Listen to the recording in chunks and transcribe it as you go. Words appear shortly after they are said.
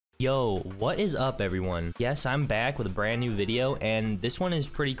Yo, what is up everyone? Yes, I'm back with a brand new video, and this one is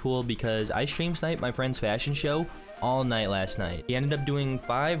pretty cool because I stream sniped my friend's fashion show all night last night. He ended up doing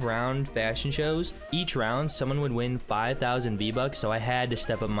 5-round fashion shows. Each round, someone would win 5,000 V-bucks, so I had to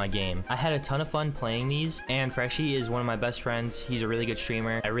step up my game. I had a ton of fun playing these, and Freshy is one of my best friends. He's a really good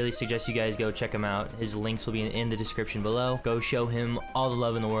streamer. I really suggest you guys go check him out. His links will be in the description below. Go show him all the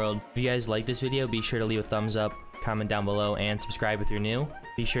love in the world. If you guys like this video, be sure to leave a thumbs up, comment down below, and subscribe if you're new.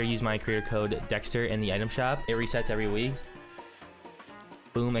 Be sure to use my creator code dxtr in the item shop. It resets every week.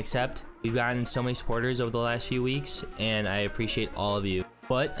 Boom, accept. We've gotten so many supporters over the last few weeks, and I appreciate all of you.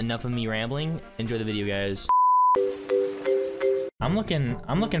 But enough of me rambling. Enjoy the video, guys. I'm looking,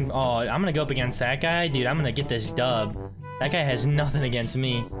 oh, I'm gonna go up against that guy. Dude, I'm gonna get this dub. That guy has nothing against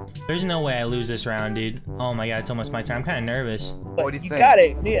me. There's no way I lose this round, dude. Oh my god, it's almost my turn. I'm kind of nervous. What do you think? You got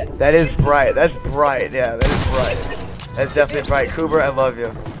it, yeah. That is bright. That's bright. Yeah, that is bright. That's definitely bright. Cooper, I love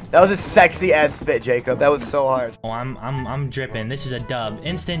you. That was a sexy ass fit, Jacob. That was so hard. Oh, I'm dripping. This is a dub.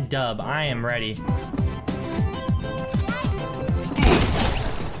 Instant dub. I am ready.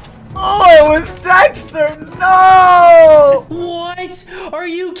 Oh, it was Dexter! No! What? Are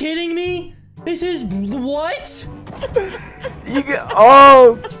you kidding me? This is what? You get,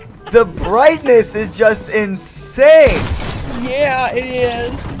 oh, the brightness is just insane. Yeah, it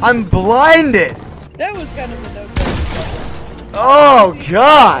is. I'm blinded. That was kind of a no-go. Oh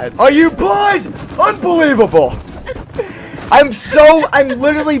god! Are you blind? Unbelievable! I'm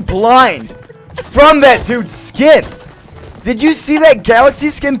literally blind from that dude's skin. Did you see that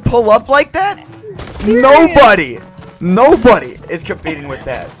galaxy skin pull up like that? Nobody is competing with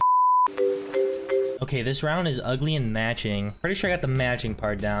that. Okay, this round is ugly and matching. Pretty sure I got the matching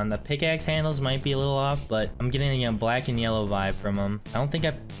part down. The pickaxe handles might be a little off, but I'm getting a black and yellow vibe from them. I don't think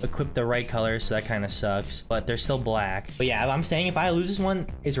I equipped the right color, so that kind of sucks. But they're still black. But yeah, I'm saying if I lose this one,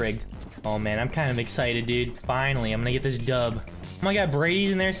 it's rigged. Oh man, I'm kind of excited, dude. Finally, I'm gonna get this dub. Oh my god,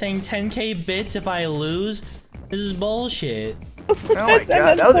 Brady's in there saying 10k bits if I lose. This is bullshit. Oh my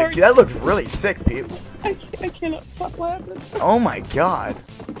god, that looked really sick, people. I cannot stop laughing. Oh my god.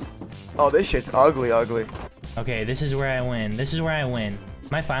 Oh, this shit's ugly. Okay, this is where I win. This is where I win.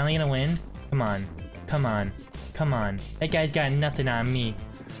 Am I finally gonna win? Come on. Come on. Come on. That guy's got nothing on me.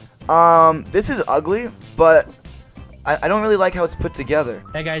 This is ugly, but I don't really like how it's put together.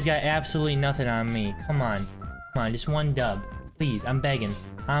 That guy's got absolutely nothing on me. Come on. Come on, just one dub. Please, I'm begging.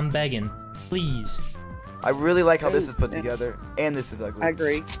 I'm begging. Please. I really like how this is put together, and this is ugly. I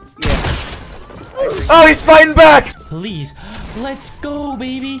agree. Yeah. Oh, he's fighting back! Please. Let's go,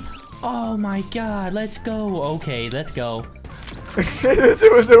 baby. Oh my god, let's go. Okay, let's go.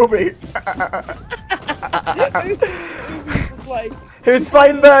 It was Ubi. He's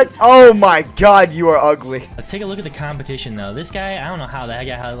fighting back. Oh my god, you are ugly. Let's take a look at the competition though. This guy, I don't know how that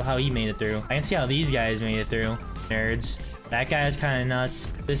guy, how he made it through. I can see how these guys made it through. Nerds. That guy is kind of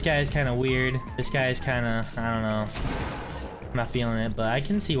nuts. This guy is kind of weird. This guy is kind of, I don't know. I'm not feeling it, but I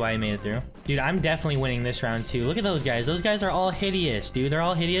can see why he made it through. Dude, I'm definitely winning this round too. Look at those guys. Those guys are all hideous, dude. They're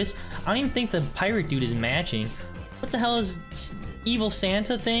all hideous. I don't even think the pirate dude is matching. What the hell is evil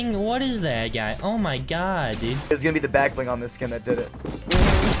Santa thing? What is that guy? Oh my god, dude. It's gonna be the back bling on this skin that did it.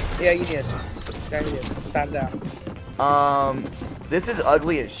 Yeah, you did. Yeah, you did. Found out. This is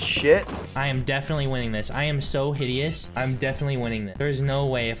ugly as shit. I am definitely winning this. I am so hideous. I'm definitely winning this. There's no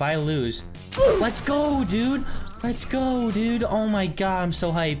way. If I lose... Let's go, dude. Let's go, dude. Oh my god, I'm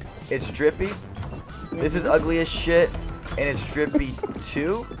so hyped. It's drippy. This is ugly as shit, and it's drippy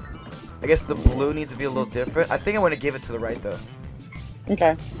too. I guess the blue needs to be a little different. I think I want to give it to the right though.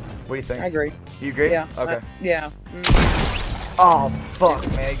 Okay. What do you think? I agree. You agree? Yeah. Okay. Yeah. Oh fuck,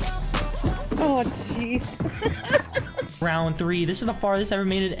 Megs. Oh jeez. Round 3. This is the farthest I've ever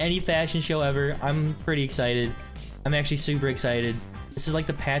made it in any fashion show ever. I'm pretty excited. I'm actually super excited. This is like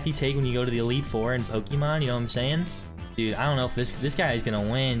the path you take when you go to the Elite Four in Pokemon, you know what I'm saying? Dude, I don't know if this guy is gonna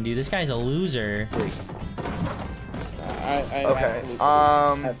win, dude. This guy's a loser. Okay.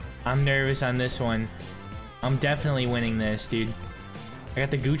 I'm nervous on this one. I'm definitely winning this, dude. I got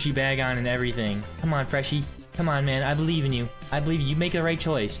the Gucci bag on and everything. Come on, Freshy. Come on, man. I believe in you. I believe you make the right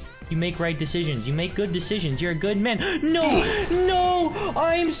choice. You make right decisions. You make good decisions. You're a good man. No! No!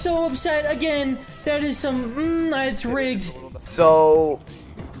 I'm so upset again. That is some... it's rigged. So,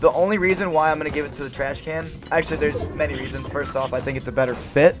 the only reason why I'm going to give it to the trash can... Actually, there's many reasons. First off, I think it's a better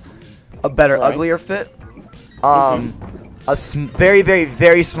fit. A better, uglier fit. Very, very,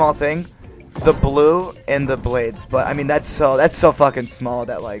 very small thing. The blue and the blades. But, I mean, that's so fucking small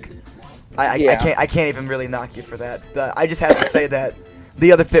that, like... I can't even really knock you for that. I just have to say that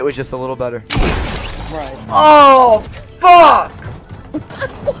the other fit was just a little better. Right. Oh, fuck!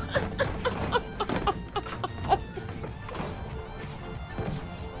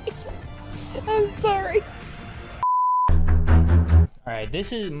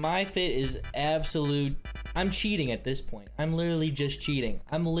 This is my fit is absolute. I'm cheating at this point. I'm literally just cheating.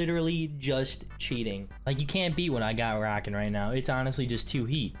 I'm literally just cheating. Like, you can't beat what I got rocking right now. It's honestly just too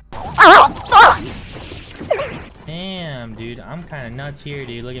heat. Damn, dude. I'm kind of nuts here,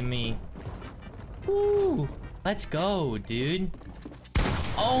 dude. Look at me. Woo. Let's go, dude.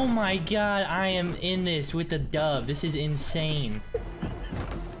 Oh my god, I am in this with the dub. This is insane.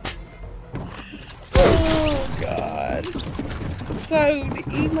 Oh god. So, the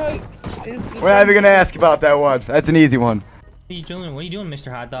emote is... We're not even gonna ask about that one. That's an easy one. What are you doing? What are you doing,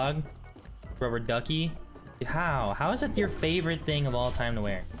 Mr. Hot Dog? Rubber ducky? Dude, how? How is that your favorite thing of all time to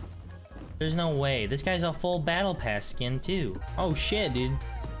wear? There's no way. This guy's a full battle pass skin too. Oh shit, dude.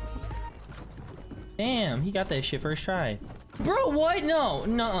 Damn, he got that shit first try. Bro, what? No,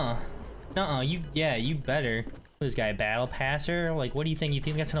 nuh-uh. Nuh-uh, you better. This guy, battle passer? Like, what do you think? You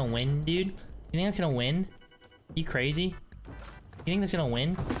think that's gonna win, dude? You think that's gonna win? You crazy? You think that's gonna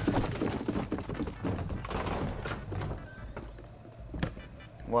win?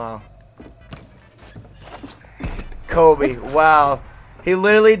 Wow. Kobe, wow. He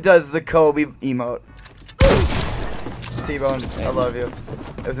literally does the Kobe emote. T-Bone, I love you.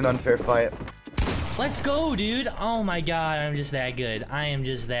 It was an unfair fight. Let's go, dude. Oh my god, I'm just that good. I am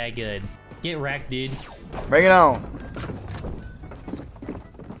just that good. Get wrecked, dude. Bring it on.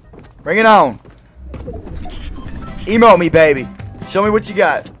 Bring it on. Emote me, baby. Show me what you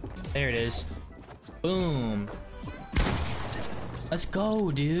got. There it is. Boom. Let's go,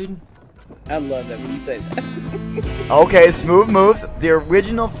 dude. I love that when you say that. Okay, smooth moves. The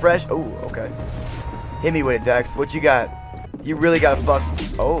original fresh. Oh, okay. Hit me with it, Dex. What you got? You really gotta fuck.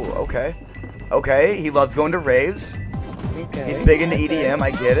 Oh, okay. Okay, he loves going to raves. Okay. He's big into EDM,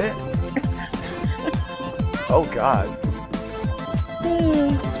 I get it. Oh, God.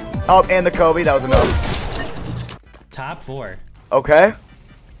 Oh, and the Kobe, that was enough. Top 4. Okay.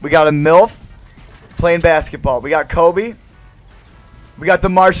 We got a MILF playing basketball. We got Kobe. We got the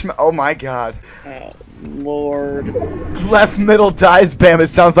marshmallow. Oh, my God. Oh, Lord. Left middle dies, Bam. It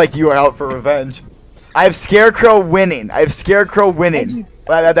sounds like you are out for revenge. I have Scarecrow winning. I have Scarecrow winning.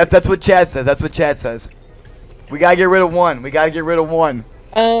 That's what Chad says. That's what Chad says. We gotta get rid of one. We gotta get rid of one.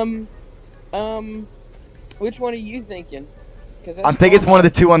 Which one are you thinking? I'm thinking it's one of the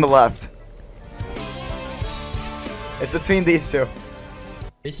two on the left. It's between these two.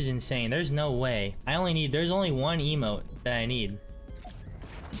 This is insane. There's no way. There's only one emote that I need.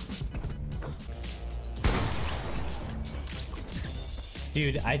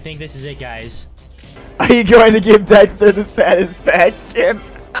 Dude, I think this is it, guys. Are you going to give Dexter the satisfaction?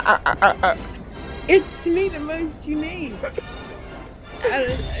 It's to me the most unique. I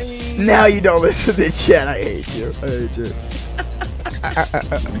mean... Now you don't listen to chat. I hate you. I hate you.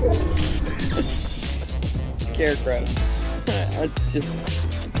 Scarecrow. That's just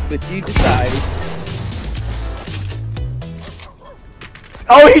what you decided.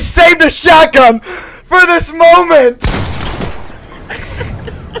 Oh, he saved a shotgun for this moment.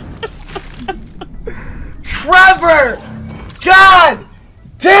 Trevor! God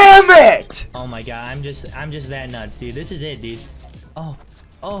damn it! Oh my god, I'm just that nuts, dude. This is it, dude. Oh,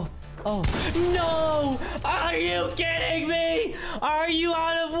 no! Are you kidding me? Are you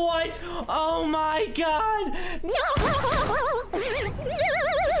out of what? Oh my god! What?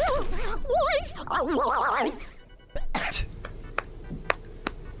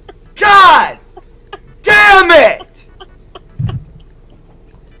 God damn it!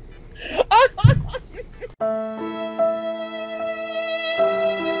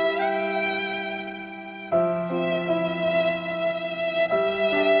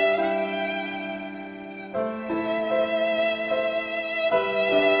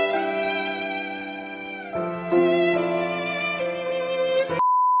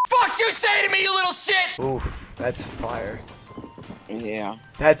 Fuck you say to me, you little shit! Oof, that's fire. Yeah.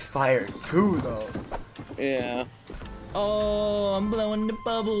 That's fire too, though. Yeah. Oh, I'm blowing the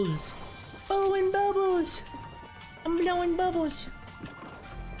bubbles. Blowing bubbles. I'm blowing bubbles.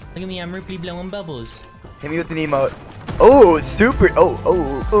 Look at me, I'm really blowing bubbles. Hit me with an emote. Oh, super.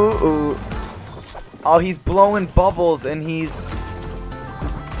 Oh, he's blowing bubbles and he's.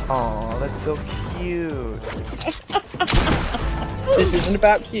 Oh, that's so cute. This isn't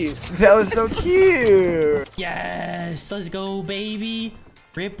about cute. That was so cute. Yes, let's go, baby.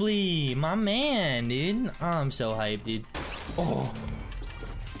 Ripley, my man, dude. Oh, I'm so hyped, dude. Oh.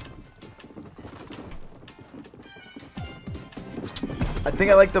 I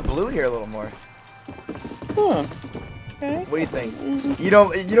think I like the blue here a little more. Huh. Okay. What do you think? You don't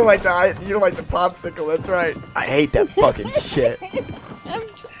like the popsicle. That's right. I hate that fucking shit.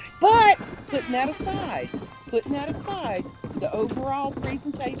 But putting that aside, the overall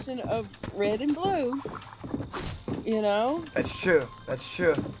presentation of red and blue, you know? That's true. That's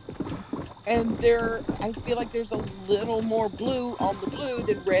true. And I feel like there's a little more blue on the blue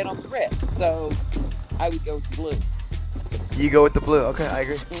than red on the red. So I would go with the blue. You go with the blue. Okay, I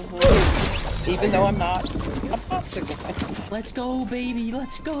agree. Even though I'm not a popsicle fan. Let's go, baby.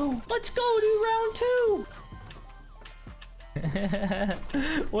 Let's go. Let's go to round 2.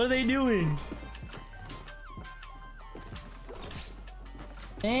 What are they doing?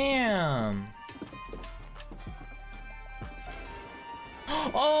 Damn.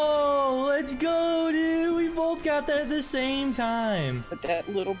 Oh, let's go, dude. We both got that at the same time. But that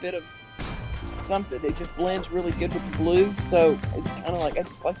little bit of something, it just blends really good with the blue. So it's kind of like, I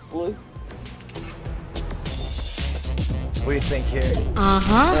just like the blue. What do you think here?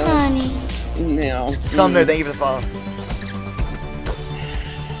 Honey. No. Sumner, thank you for the follow.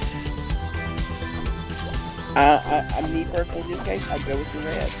 Me personally, in this case, I'd go with the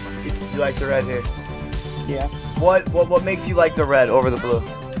red. You like the red here? Yeah. What makes you like the red over the blue?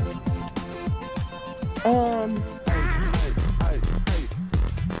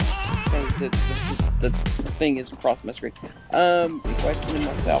 The thing is across my screen. Questioning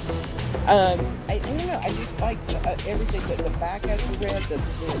myself. I don't know. I just like everything that the back has the red, the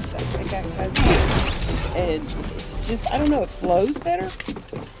back has the blue. And it's just, I don't know, it flows better.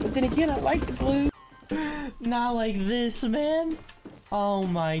 But then again, I like the blue. Not like this, man. Oh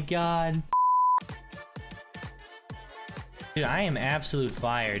my god. Dude, I am absolute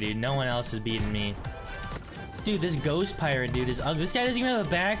fire, dude. No one else is beating me. Dude, this ghost pirate dude is ugly. This guy doesn't even have a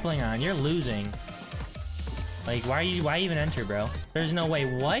back bling on. You're losing. Like, why even enter, bro? There's no way.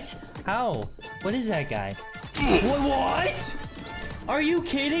 What? How? What is that guy? What? Are you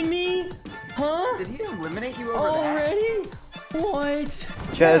kidding me? Huh? Did he eliminate you over already? What?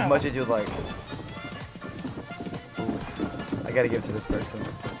 Chat as much as you'd like. I gotta give it to this person.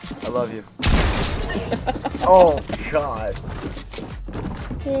 I love you. Oh god.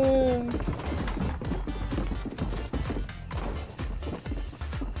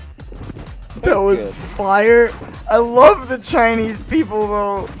 That was fire. I love the Chinese people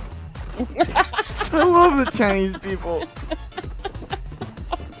though. I love the Chinese people.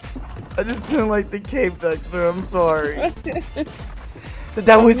 I just didn't like the Cape Dexter, I'm sorry.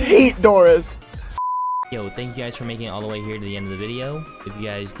 That was hate, Doris. Yo, thank you guys for making it all the way here to the end of the video. If you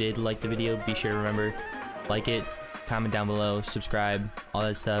guys did like the video, be sure to remember, like it, comment down below, subscribe, all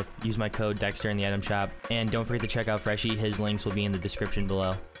that stuff. Use my code Dexter in the item shop. And don't forget to check out Freshy. His links will be in the description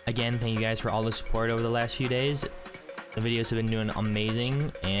below. Again, thank you guys for all the support over the last few days. The videos have been doing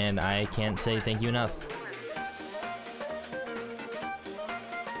amazing, and I can't say thank you enough.